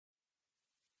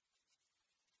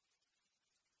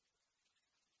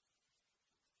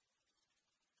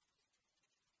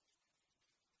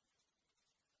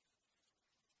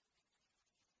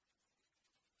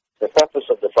The purpose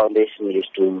of the foundation is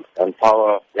to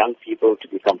empower young people to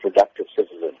become productive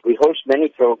citizens. We host many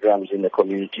programs in the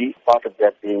community, part of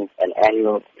that being an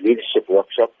annual leadership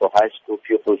workshop for high school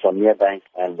pupils from Merebank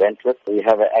and Wentworth. We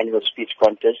have an annual speech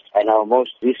contest, and our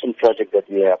most recent project that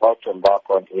we are about to embark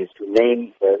on is to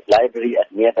name the library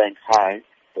at Merebank High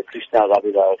the Krishna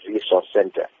Rabilal Resource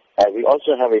Center. We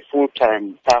also have a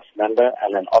full-time staff member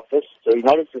and an office. So in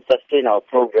order to sustain our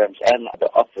programs and the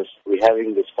office, we're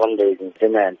having this fundraising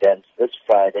dinner and dance this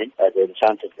Friday at the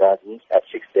Enchanted Gardens at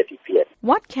 6:30 p.m.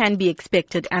 What can be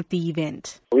expected at the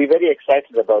event? We're very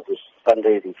excited about this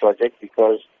fundraising project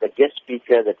because the guest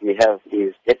speaker that we have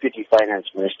is Deputy Finance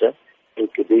Minister,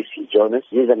 SABC Jonas.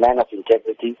 He is a man of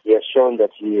integrity. He has shown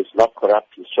that he is not corrupt.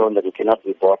 He's shown that he cannot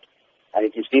be bought. And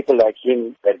it is people like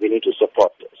him that we need to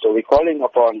support. So we're calling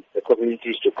upon the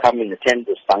communities to come and attend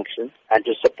this function and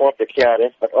to support the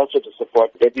KRF, but also to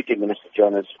support Deputy Minister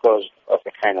Jonas because of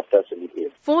the kind of person he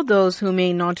is. For those who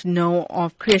may not know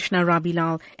of Krishna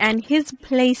Rabilal and his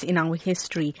place in our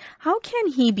history, how can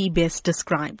he be best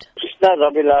described? Krishna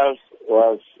Rabilal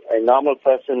was a normal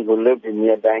person who lived in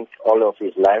Merebank all of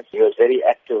his life. He was very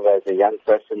active as a young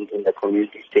person in the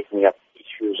community, taking up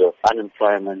issues of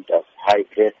unemployment, of high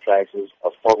bread prices,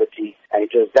 of poverty. And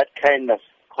it was that kind of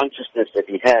consciousness that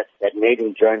he had that made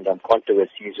him join the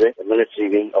Controversies, the military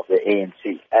wing of the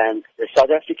ANC. And the South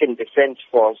African Defence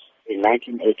Force in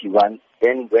 1981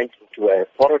 then went into a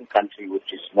foreign country,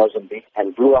 which is Mozambique,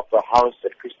 and blew up a house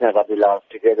that Krishna Rabilal,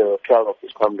 together with 12 of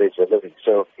his comrades, were living.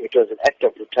 So it was an act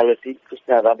of brutality.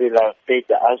 Krishna Rabilal paid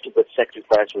the ultimate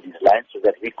sacrifice with his life so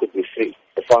that we could be free.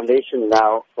 The foundation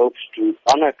now hopes to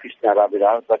honor Krishna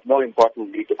Rabilal, but more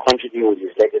importantly, to continue with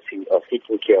his legacy of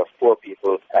taking care of poor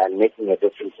people and making a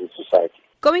difference in society.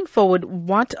 Going forward,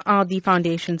 what are the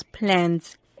foundation's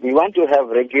plans? We want to have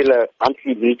regular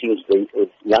monthly meetings with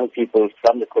young people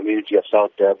from the community of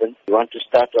South Durban. We want to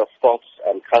start off sports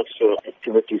and cultural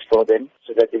activities for them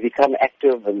so that they become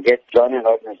active and join an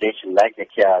organization like the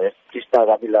KRF. Krishna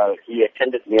Rabilal, he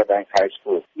attended Merebank High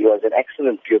School. He was an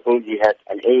excellent pupil. He had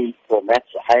an A for maths,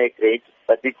 a higher grade.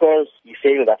 But because he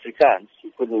failed Afrikaans,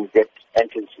 he couldn't get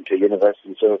entrance into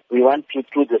university. So we want to,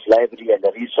 through this library and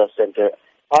the resource center,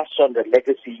 pass on the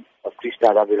legacy of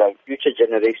Krishna Rabilal. Future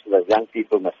generations of young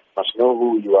people must know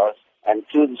who he was. And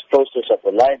through this process of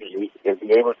the library, they'll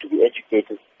be able to be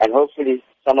educated. And hopefully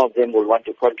some of them will want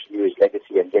to continue his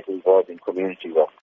legacy and get involved in community work.